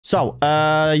So,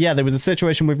 yeah, there was a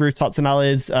situation with Rooftops and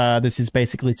Alleys. This is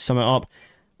basically to sum it up.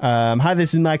 Hi,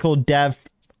 this is Michael, dev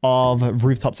of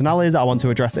Rooftops and Alleys. I want to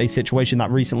address a situation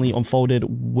that recently unfolded,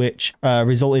 which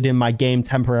resulted in my game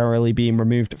temporarily being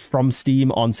removed from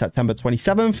Steam on September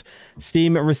 27th.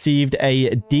 Steam received a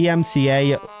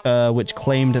DMCA, which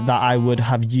claimed that I would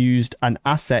have used an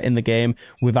asset in the game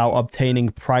without obtaining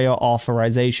prior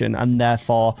authorization and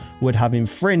therefore would have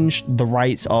infringed the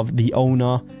rights of the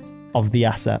owner of the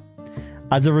asset.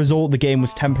 As a result, the game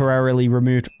was temporarily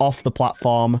removed off the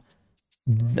platform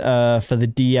for the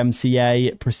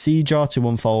DMCA procedure to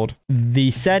unfold. The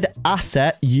said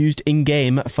asset used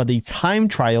in-game for the time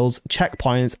trials,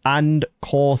 checkpoints, and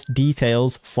course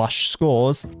details /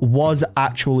 scores was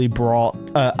actually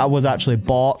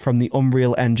bought from the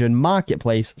Unreal Engine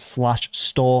marketplace /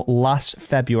 store last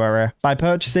February. By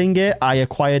purchasing it, I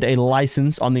acquired a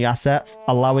license on the asset,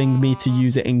 allowing me to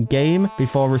use it in-game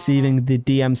before receiving the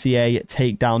DMCA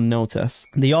takedown notice.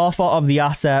 The author of the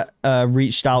asset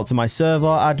reached out to my server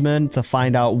admin to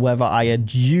find out whether I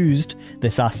had used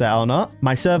this asset or not.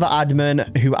 My server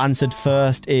admin, who answered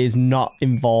first, is not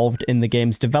involved in the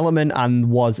game's development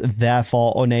and was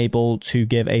therefore unable to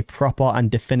give a proper and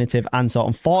definitive answer.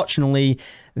 Unfortunately,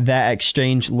 their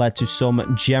exchange led to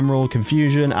some general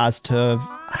confusion as to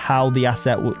how the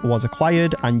asset was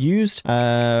acquired and used.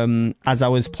 As I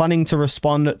was planning to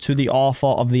respond to the author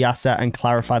of the asset and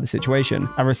clarify the situation,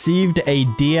 I received a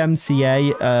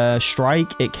DMCA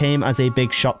strike. It came as a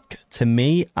big shock to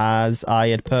me as I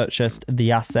had purchased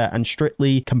the asset and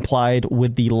strictly complied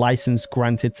with the license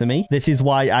granted to me. This is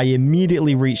why I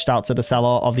immediately reached out to the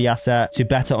seller of the asset to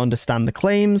better understand the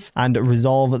claims and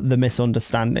resolve the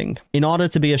misunderstanding. In order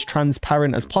to be as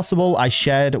transparent as possible, I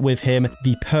shared with him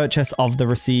the purchase of the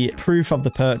receipt, proof of the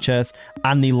purchase,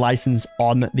 and the license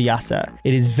on the asset.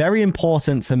 It is very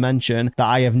important to mention that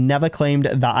I have never claimed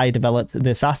that I developed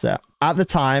this asset. At the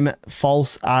time,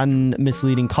 false and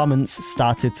misleading comments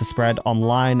started to spread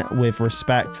online with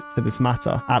respect to this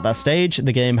matter. At that stage,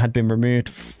 the game had been removed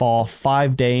for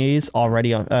 5 days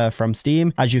already from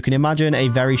Steam. As you can imagine, a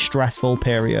very stressful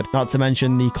period, not to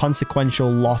mention the consequential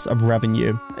loss of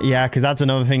revenue. Yeah, because that's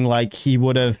another thing, like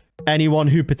anyone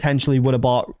who potentially would have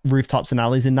bought Rooftops and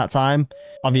Alleys in that time,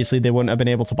 obviously they wouldn't have been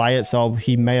able to buy it, so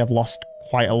he may have lost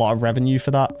quite a lot of revenue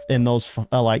for that in those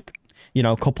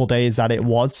couple days that it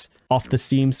was off the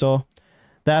Steam store.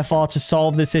 Therefore, to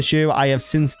solve this issue, I have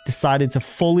since decided to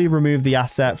fully remove the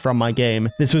asset from my game.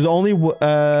 This was the only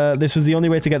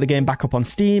way to get the game back up on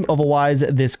Steam. Otherwise,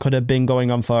 this could have been going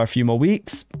on for a few more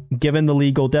weeks, given the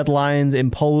legal deadlines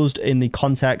imposed in the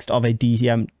context of a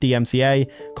DMCA,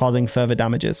 causing further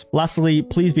damages. Lastly,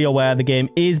 please be aware the game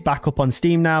is back up on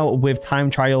Steam now with time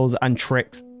trials and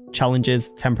tricks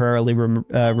challenges temporarily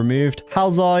removed.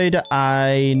 Halzoid,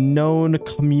 a known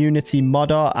community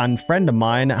modder and friend of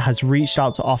mine, has reached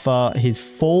out to offer his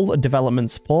full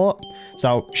development support.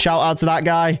 So shout out to that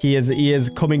guy. He is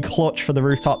coming clutch for the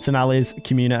Rooftops and Alleys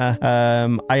community.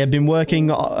 I have been working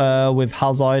with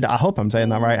Halzoid, I hope I'm saying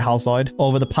that right, Halzoid,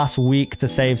 over the past week to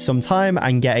save some time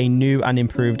and get a new and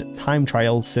improved time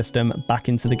trial system back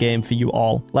into the game for you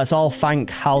all. Let's all thank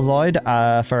Halzoid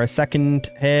for a second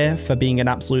here for being an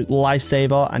absolute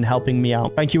lifesaver and helping me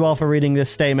out. Thank you all for reading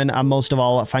this statement, and most of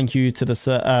all, thank you to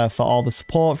for all the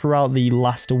support throughout the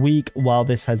last week while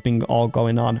this has been all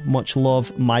going on. Much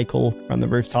love, Michael from the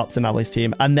Rooftops and Alleys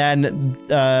team. And then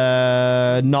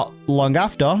not long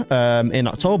after, in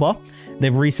October,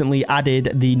 they've recently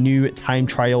added the new time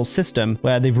trial system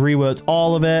where they've reworked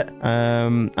all of it,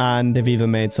 and they've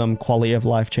even made some quality of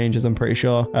life changes, I'm pretty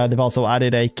sure. They've also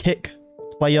added a kick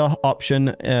player option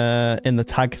in the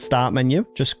tag start menu.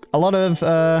 Just a lot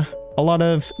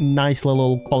of nice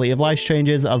little quality of life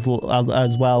changes, as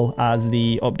well as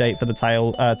the update for the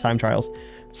time trials.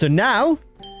 So now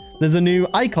there's a new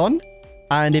icon,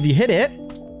 and if you hit it,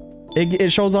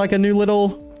 it shows like a new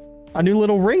little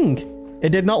ring. It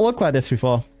did not look like this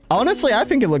before. Honestly, I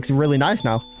think it looks really nice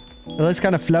now. It looks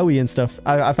kind of flowy and stuff.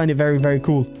 I find it very, very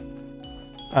cool.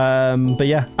 But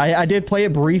yeah, I did play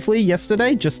it briefly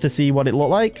yesterday just to see what it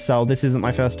looked like. So this isn't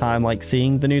my first time like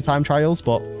seeing the new time trials,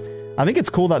 but I think it's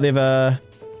cool that they've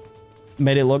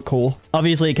made it look cool.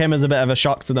 Obviously, it came as a bit of a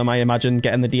shock to them, I imagine,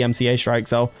 getting the DMCA strike.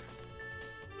 So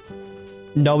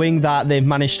knowing that they've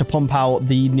managed to pump out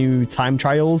the new time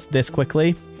trials this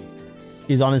quickly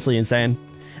is honestly insane.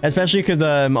 Especially because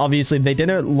obviously they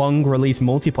didn't long release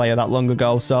multiplayer that long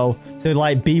ago. So to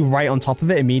like be right on top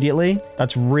of it immediately,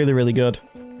 that's really, really good.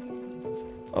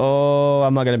 Oh,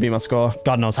 I'm not going to beat my score.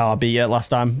 God knows how I beat it last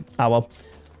time. Ah, well.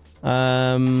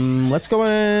 Let's go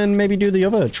and maybe do the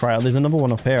other trial. There's another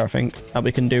one up here, I think, that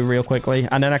we can do real quickly.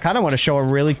 And then I kind of want to show a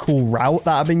really cool route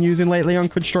that I've been using lately on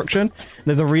construction.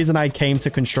 There's a reason I came to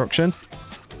construction.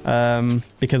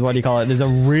 Because what do you call it? There's a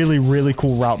really, really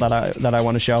cool route that I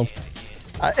want to show.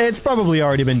 It's probably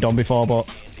already been done before, but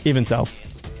even so. All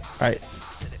right,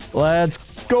 let's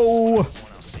go.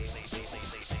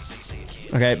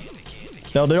 Okay,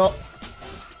 build it up.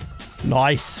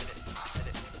 Nice.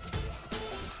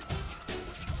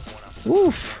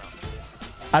 Oof.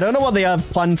 I don't know what they have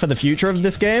planned for the future of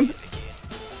this game,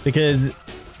 because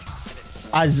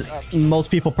as most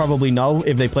people probably know,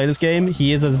 if they play this game,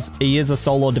 he is a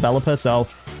solo developer, so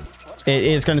it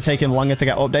is going to take him longer to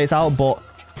get updates out, but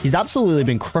he's absolutely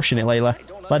been crushing it lately.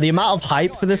 Like, the amount of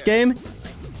hype for this game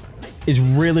is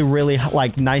really, really,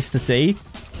 like, nice to see,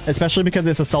 especially because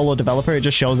it's a solo developer. It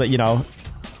just shows that, you know,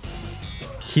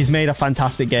 he's made a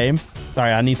fantastic game.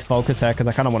 Sorry, I need to focus here because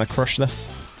I kind of want to crush this.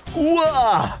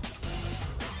 Whoa!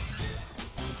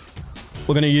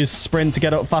 We're going to use sprint to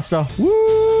get up faster.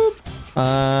 Woo!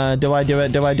 Do I do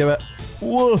it? Do I do it?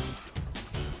 Whoa!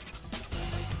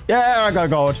 Yeah, I got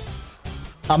gold.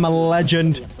 I'm a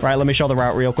legend. Right, let me show the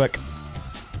route real quick.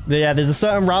 Yeah, there's a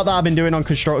certain route that I've been doing on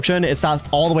construction. It starts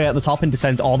all the way at the top and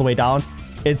descends all the way down.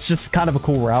 It's just kind of a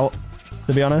cool route,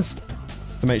 to be honest.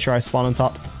 To make sure I spawn on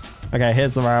top. Okay,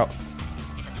 here's the route.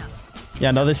 Yeah,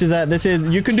 no, this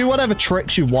is you can do whatever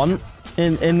tricks you want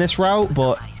in this route,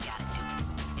 but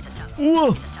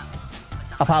whoa,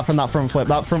 apart from that front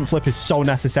flip is so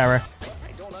necessary.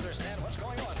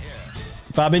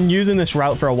 But I've been using this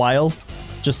route for a while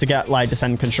just to get like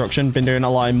descend construction. Been doing a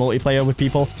lot in multiplayer with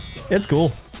people. It's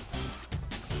cool.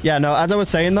 Yeah, no, as I was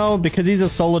saying though, because he's a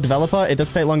solo developer, it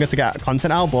does take longer to get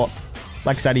content out, but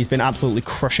like I said, he's been absolutely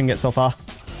crushing it so far.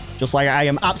 Just like I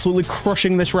am absolutely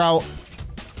crushing this route.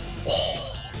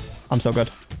 Oh, I'm so good.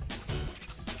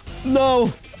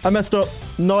 No, I messed up.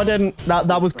 No, I didn't.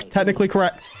 That was technically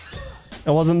correct.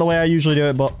 It wasn't the way I usually do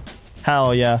it, but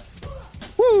hell yeah.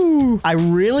 Woo! I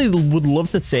really would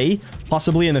love to see,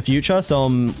 possibly in the future,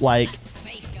 some like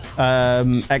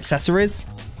accessories.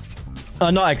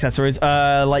 Not accessories,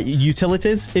 like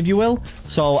utilities, if you will.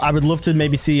 So I would love to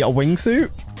maybe see a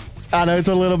wingsuit. I know it's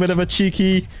a little bit of a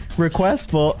cheeky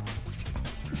request, but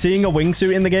seeing a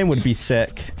wingsuit in the game would be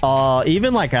sick.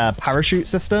 Even like a parachute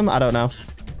system. I don't know.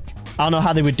 I don't know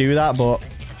how they would do that, but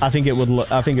I think it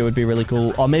would be really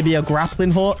cool. Or maybe a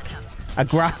grappling hook. A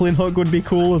grappling hook would be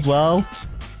cool as well.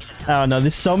 I don't know.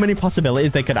 There's so many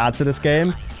possibilities they could add to this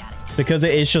game because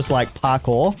it is just like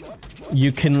parkour.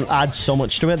 You can add so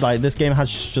much to it. Like, this game has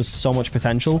just so much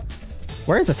potential.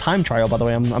 Where is a time trial, by the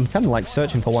way? I'm kind of like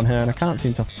searching for one here and I can't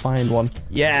seem to find one.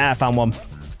 Yeah, I found one.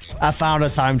 I found a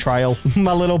time trial.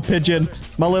 My little pigeon.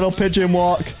 My little pigeon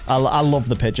walk. I love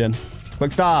the pigeon.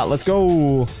 Quick start. Let's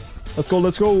go. Let's go.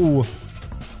 Let's go.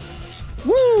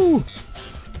 Woo!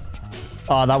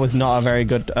 Oh, that was not a very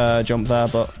good jump there,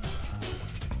 but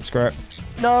screw it.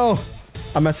 No!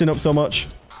 I'm messing up so much.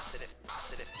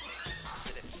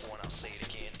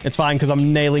 It's fine because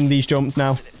I'm nailing these jumps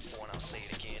now.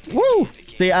 Woo!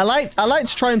 See, I like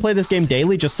to try and play this game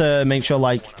daily just to make sure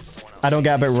like I don't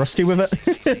get a bit rusty with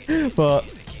it.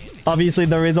 But obviously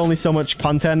there is only so much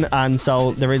content and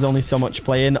so there is only so much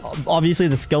playing. Obviously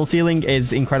the skill ceiling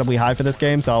is incredibly high for this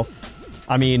game, so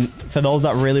I mean, for those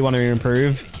that really want to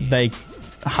improve, they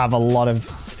have a lot of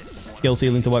skill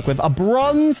ceiling to work with. A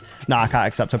bronze? No, I can't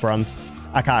accept a bronze.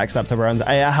 I can't accept a bronze. It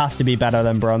has to be better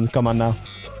than bronze. Come on now.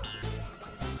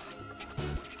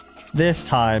 This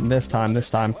time. What's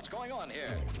going on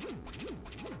here?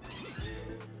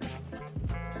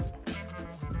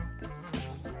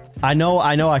 I know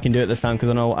I can do it this time because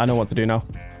I know what to do now.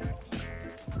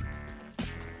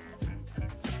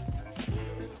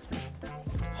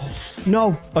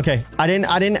 No. Okay. I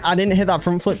didn't hit that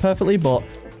front flip perfectly, but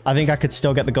I think I could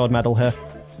still get the gold medal here.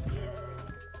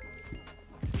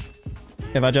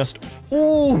 If I just...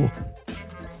 Ooh!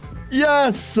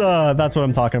 Yes! That's what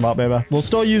I'm talking about, baby. We'll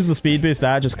still use the speed boost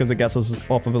there just because it gets us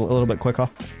up a little bit quicker.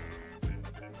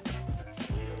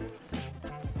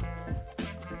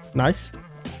 Nice.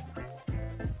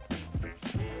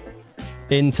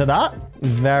 Into that.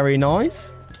 Very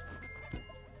nice.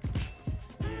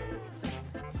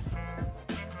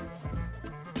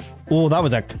 Oh, that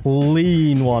was a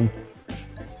clean one.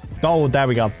 Oh, there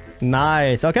we go.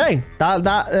 Nice. Okay.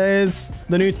 That is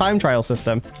the new time trial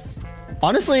system.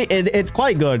 Honestly, it's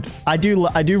quite good. I do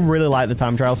really like the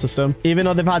time trial system. Even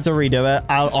though they've had to redo it,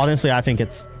 honestly, I think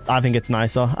it's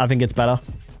nicer. I think it's better.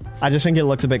 I just think it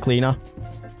looks a bit cleaner.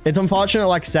 It's unfortunate,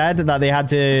 like I said, that they had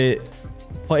to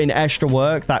put in extra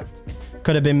work that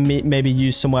could have been maybe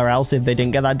used somewhere else if they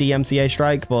didn't get that DMCA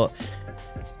strike, but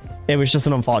it was just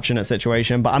an unfortunate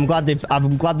situation. But I'm glad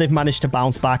they've managed to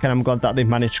bounce back, and I'm glad that they've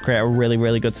managed to create a really,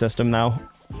 really good system now.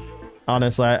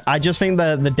 Honestly, I just think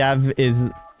the dev is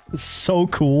so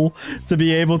cool to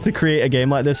be able to create a game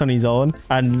like this on his own.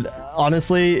 And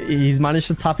honestly, he's managed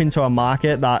to tap into a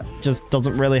market that just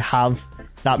doesn't really have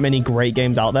that many great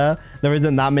games out there. There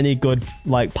isn't that many good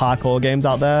like parkour games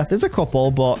out there. There's a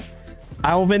couple, but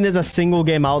I don't think there's a single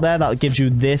game out there that gives you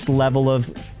this level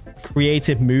of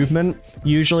creative movement.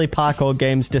 Usually parkour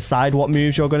games decide what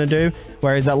moves you're going to do,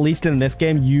 whereas at least in this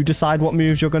game you decide what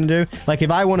moves you're going to do. Like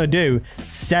if I want to do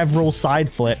several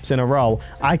side flips in a row,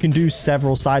 I can do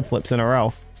several side flips in a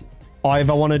row. Or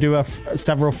if I want to do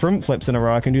several front flips in a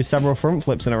row, I can do several front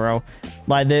flips in a row.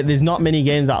 Like there's not many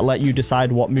games that let you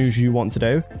decide what moves you want to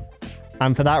do.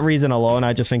 And for that reason alone,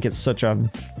 I just think it's such a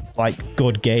like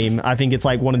good game. I think it's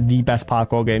like one of the best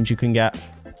parkour games you can get.